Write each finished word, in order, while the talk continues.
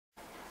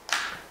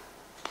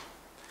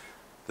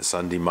The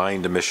Sunday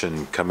Mind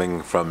emission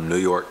coming from New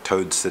York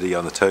Toad City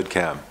on the Toad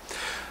Cam.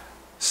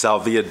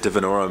 Salvia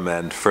divinorum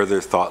and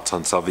further thoughts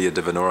on salvia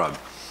divinorum.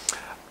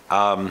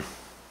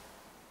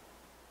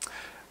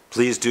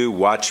 Please do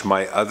watch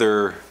my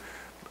other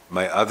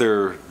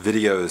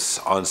videos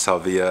on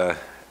salvia,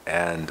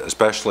 and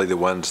especially the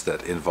ones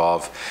that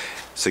involve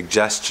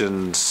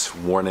suggestions,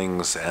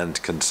 warnings, and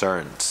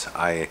concerns.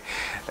 I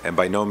am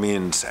by no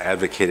means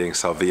advocating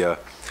salvia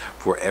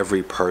for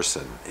every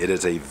person. It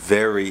is a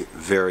very,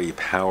 very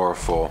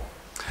powerful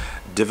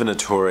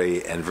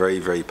divinatory and very,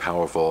 very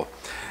powerful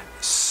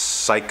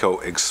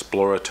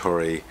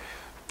psycho-exploratory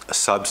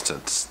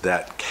substance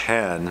that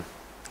can,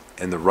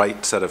 in the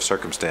right set of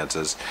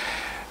circumstances,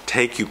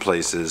 take you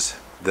places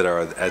that are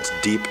as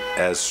deep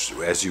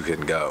as you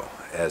can go,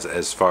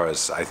 as far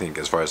as, I think,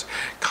 as far as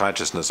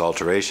consciousness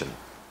alteration.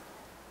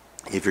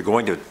 If you're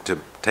going to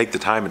take the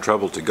time and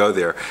trouble to go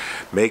there,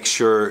 make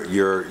sure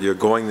you're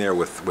going there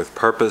with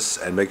purpose,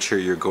 and make sure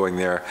you're going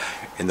there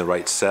in the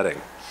right setting.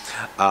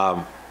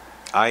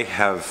 I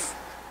have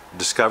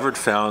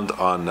found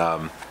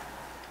on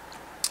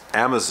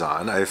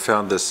Amazon, I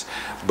found this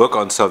book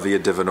on salvia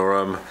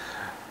divinorum,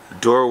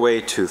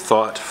 Doorway to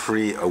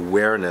Thought-Free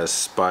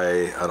Awareness, by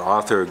an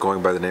author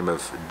going by the name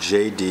of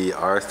J.D.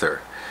 Arthur.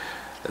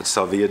 It's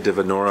Salvia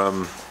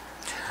divinorum,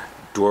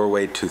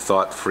 Doorway to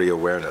Thought-Free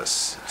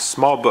Awareness.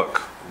 Small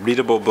book,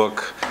 readable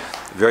book,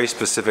 very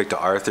specific to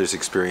Arthur's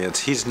experience.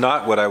 He's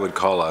not what I would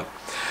call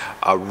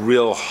a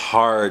real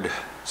hard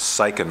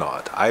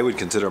psychonaut. I would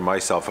consider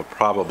myself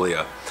probably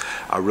a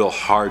real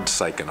hard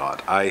psychonaut.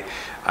 I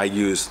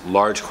use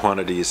large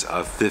quantities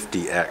of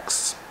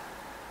 50x.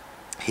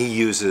 He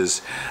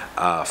uses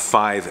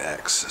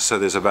 5x, so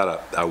there's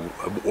about an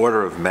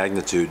order of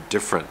magnitude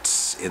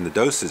difference in the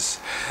doses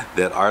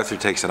that Arthur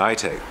takes and I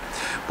take.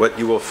 What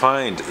you will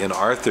find in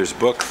Arthur's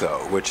book,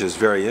 though, which is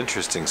very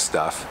interesting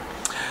stuff,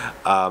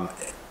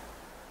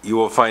 you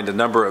will find a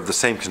number of the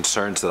same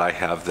concerns that I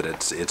have, that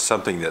it's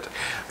something that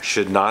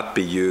should not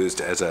be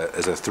used as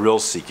a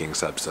thrill-seeking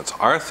substance.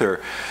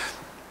 Arthur,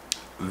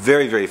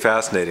 very, very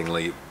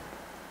fascinatingly,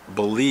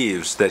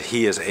 believes that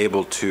he is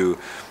able to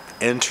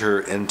enter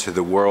into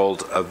the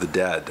world of the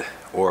dead,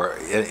 or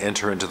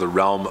enter into the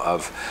realm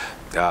of,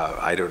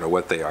 I don't know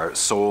what they are,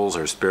 souls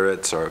or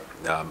spirits, or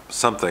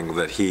something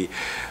that he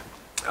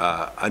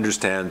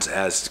understands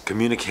as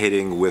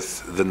communicating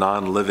with the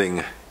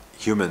non-living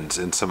humans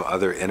in some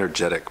other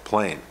energetic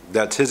plane.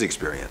 That's his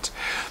experience.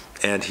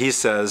 And he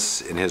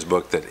says in his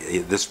book that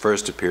this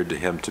first appeared to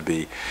him to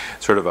be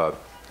sort of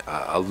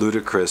a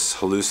ludicrous,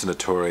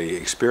 hallucinatory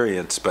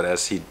experience, but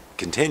as he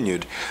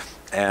continued,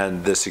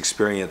 and this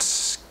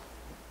experience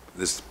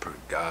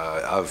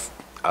of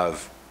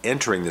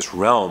entering this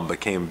realm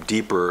became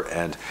deeper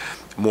and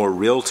more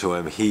real to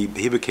him, he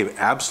became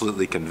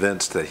absolutely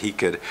convinced that he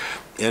could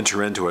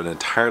enter into an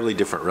entirely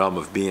different realm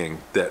of being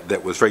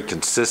that was very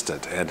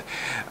consistent, and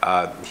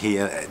he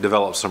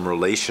developed some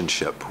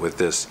relationship with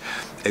this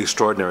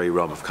extraordinary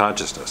realm of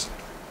consciousness.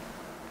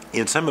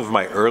 In some of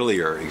my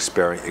earlier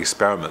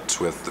experiments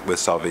with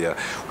salvia,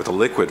 with a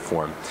liquid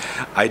form,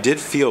 I did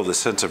feel the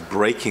sense of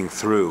breaking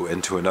through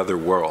into another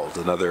world,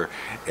 another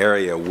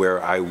area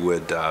where I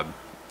would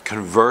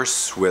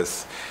converse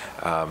with.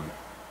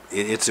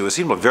 It would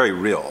seem very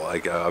real,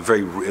 like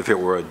if it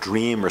were a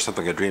dream or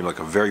something, like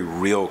a very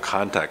real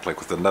contact, like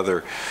with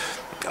another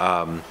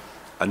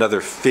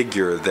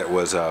figure that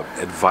was an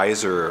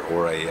advisor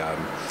or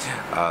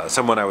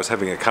someone I was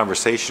having a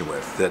conversation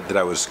with, that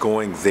I was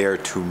going there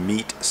to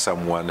meet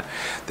someone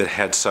that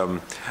had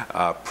some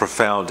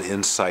profound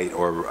insight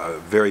or a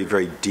very,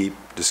 very deep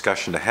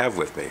discussion to have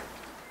with me.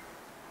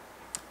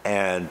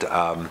 And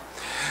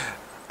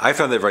I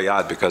found that very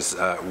odd, because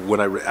when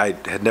I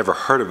had never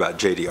heard about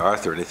J.D.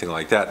 Arthur or anything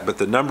like that, but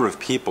the number of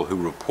people who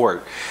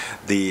report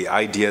the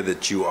idea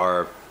that you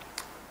are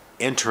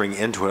entering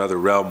into another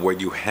realm where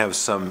you have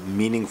some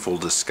meaningful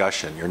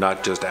discussion. You're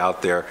not just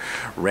out there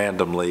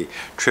randomly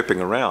tripping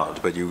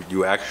around, but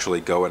you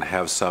actually go and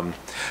have some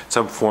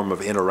form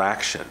of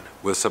interaction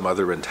with some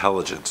other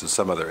intelligence and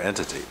some other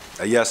entity.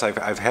 Yes,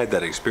 I've had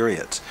that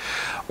experience.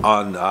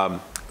 On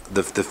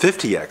the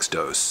 50x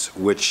dose,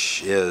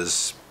 which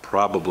is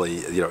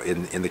probably,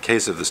 in the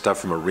case of the stuff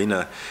from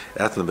Arena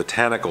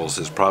Ethnobotanicals,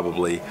 is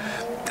probably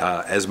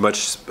as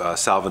much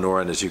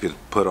salvinorin as you could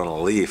put on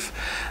a leaf.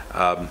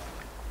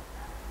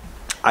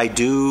 I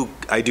do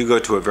go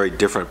to a very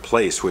different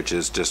place, which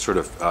is just sort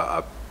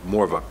of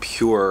more of a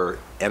pure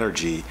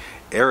energy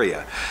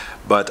area.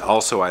 But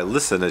also I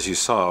listen, as you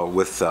saw,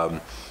 with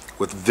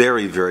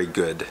very, very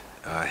good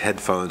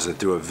headphones that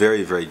do a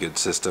very, very good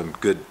system,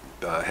 good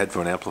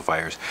headphone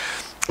amplifiers.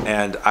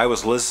 And I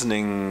was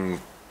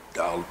listening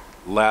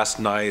last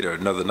night, or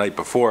no, the night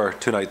before,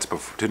 2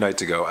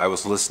 nights ago, I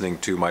was listening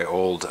to my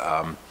old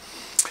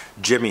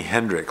Jimi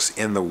Hendrix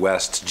In the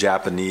West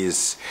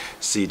Japanese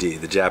CD,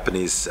 the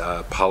Japanese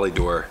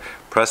Polydor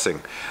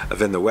pressing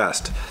of In the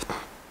West.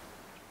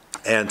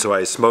 And so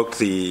I smoked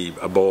a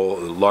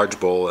large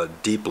bowl, a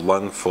deep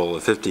lungful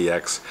of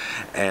 50X,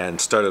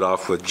 and started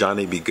off with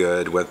Johnny B.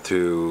 Good, went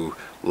through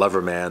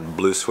Lover Man,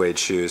 Blue Suede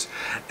Shoes,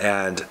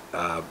 and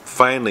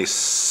finally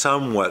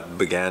somewhat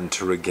began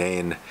to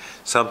regain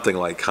something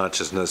like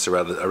consciousness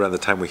around the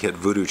time we hit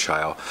Voodoo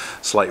Child,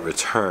 Slight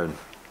Return.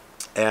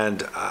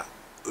 And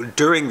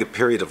during the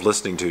period of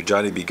listening to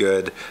Johnny B.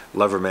 Good,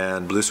 Lover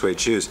Man, Blue Suede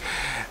Shoes,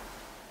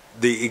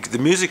 the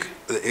music,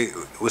 it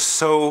was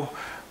so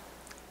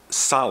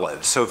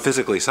solid, so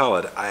physically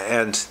solid,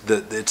 and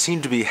it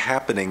seemed to be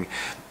happening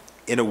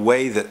in a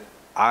way that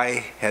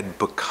I had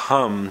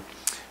become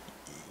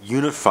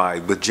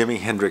unified with Jimi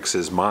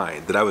Hendrix's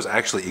mind, that I was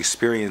actually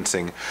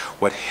experiencing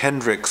what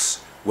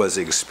Hendrix was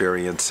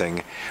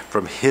experiencing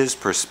from his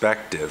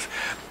perspective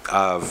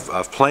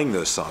of playing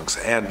those songs.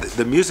 And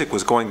the music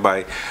was going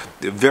by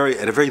at a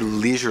very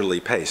leisurely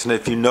pace. And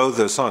if you know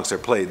those songs, they're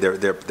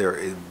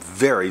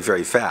very,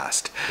 very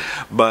fast.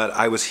 But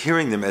I was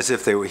hearing them as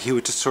if he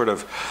was just sort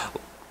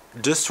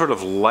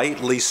of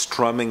lightly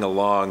strumming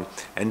along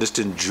and just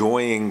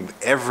enjoying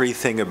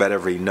everything about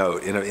every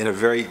note in a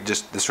very,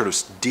 just sort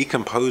of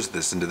decomposed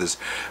this into this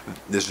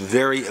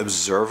very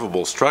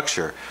observable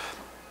structure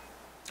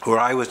where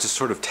I was just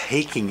sort of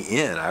taking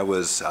in. I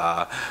was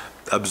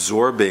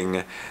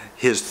absorbing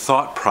his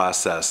thought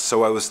process.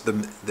 So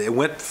it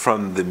went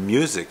from the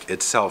music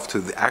itself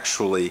to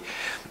actually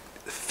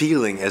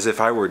feeling as if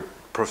I were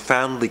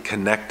profoundly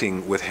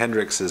connecting with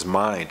Hendrix's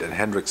mind and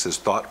Hendrix's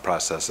thought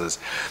processes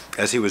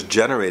as he was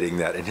generating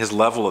that, and his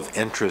level of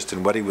interest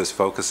in what he was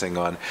focusing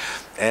on.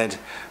 And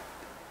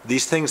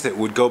these things that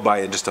would go by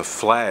in just a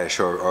flash,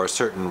 or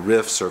certain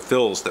riffs or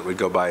fills that would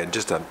go by in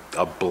just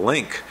a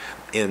blink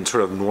in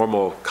sort of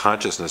normal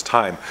consciousness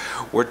time,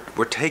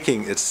 we're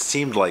taking, it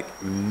seemed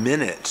like,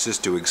 minutes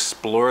just to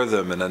explore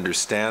them and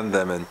understand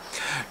them and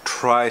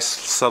try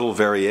subtle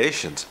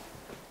variations.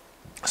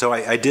 So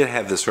I did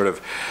have this sort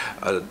of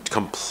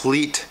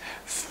complete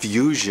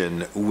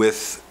fusion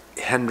with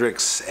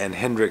Hendrix and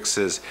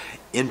Hendrix's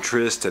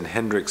interest and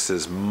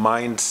Hendrix's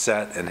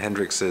mindset and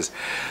Hendrix's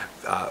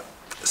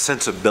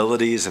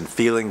sensibilities and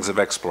feelings of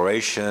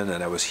exploration,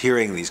 and I was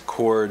hearing these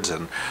chords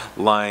and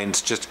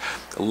lines just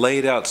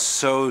laid out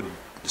so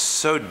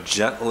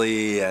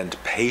gently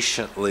and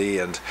patiently,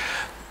 and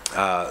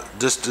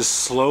just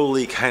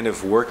slowly kind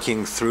of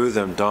working through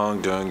them,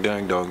 dong dong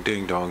dong dong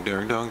ding dong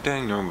dong dong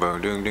ding dong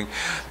dong ding ding,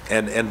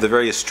 and the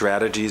various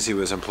strategies he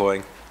was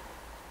employing.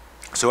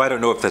 So I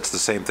don't know if that's the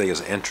same thing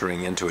as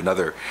entering into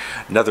another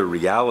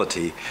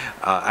reality.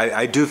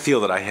 I do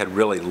feel that I had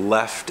really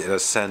left, in a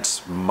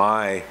sense,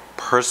 my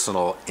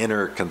personal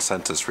inner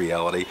consensus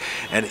reality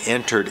and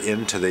entered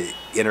into the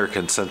inner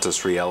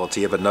consensus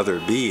reality of another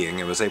being,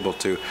 and was able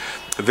to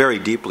very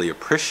deeply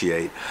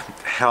appreciate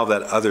how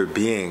that other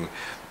being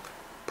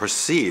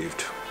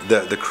perceived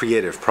the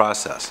creative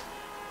process.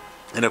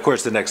 And of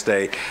course, the next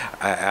day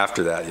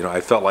after that,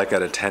 I felt like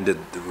I'd attended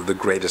the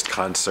greatest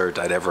concert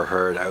I'd ever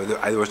heard.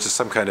 I was just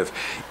some kind of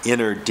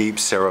inner deep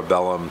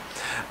cerebellum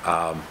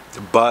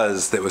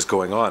buzz that was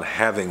going on,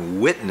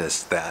 having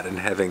witnessed that and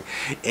having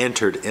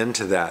entered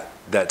into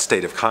that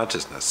state of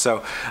consciousness.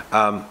 So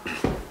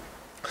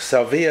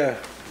salvia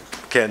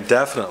can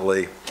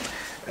definitely,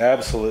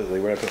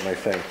 absolutely, where did I put my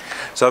thing?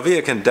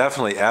 Salvia can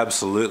definitely,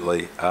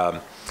 absolutely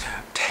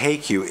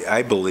take you,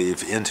 I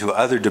believe, into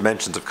other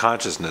dimensions of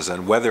consciousness,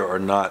 and whether or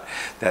not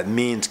that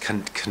means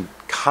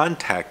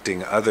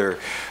contacting other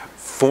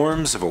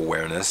forms of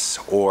awareness,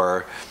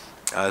 or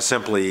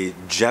simply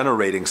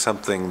generating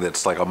something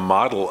that's like a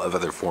model of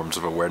other forms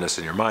of awareness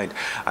in your mind,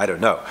 I don't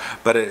know.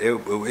 But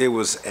it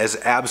was as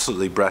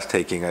absolutely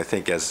breathtaking, I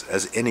think,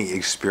 as any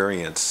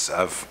experience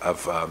of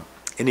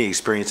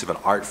an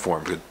art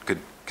form could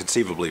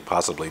conceivably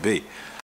possibly be.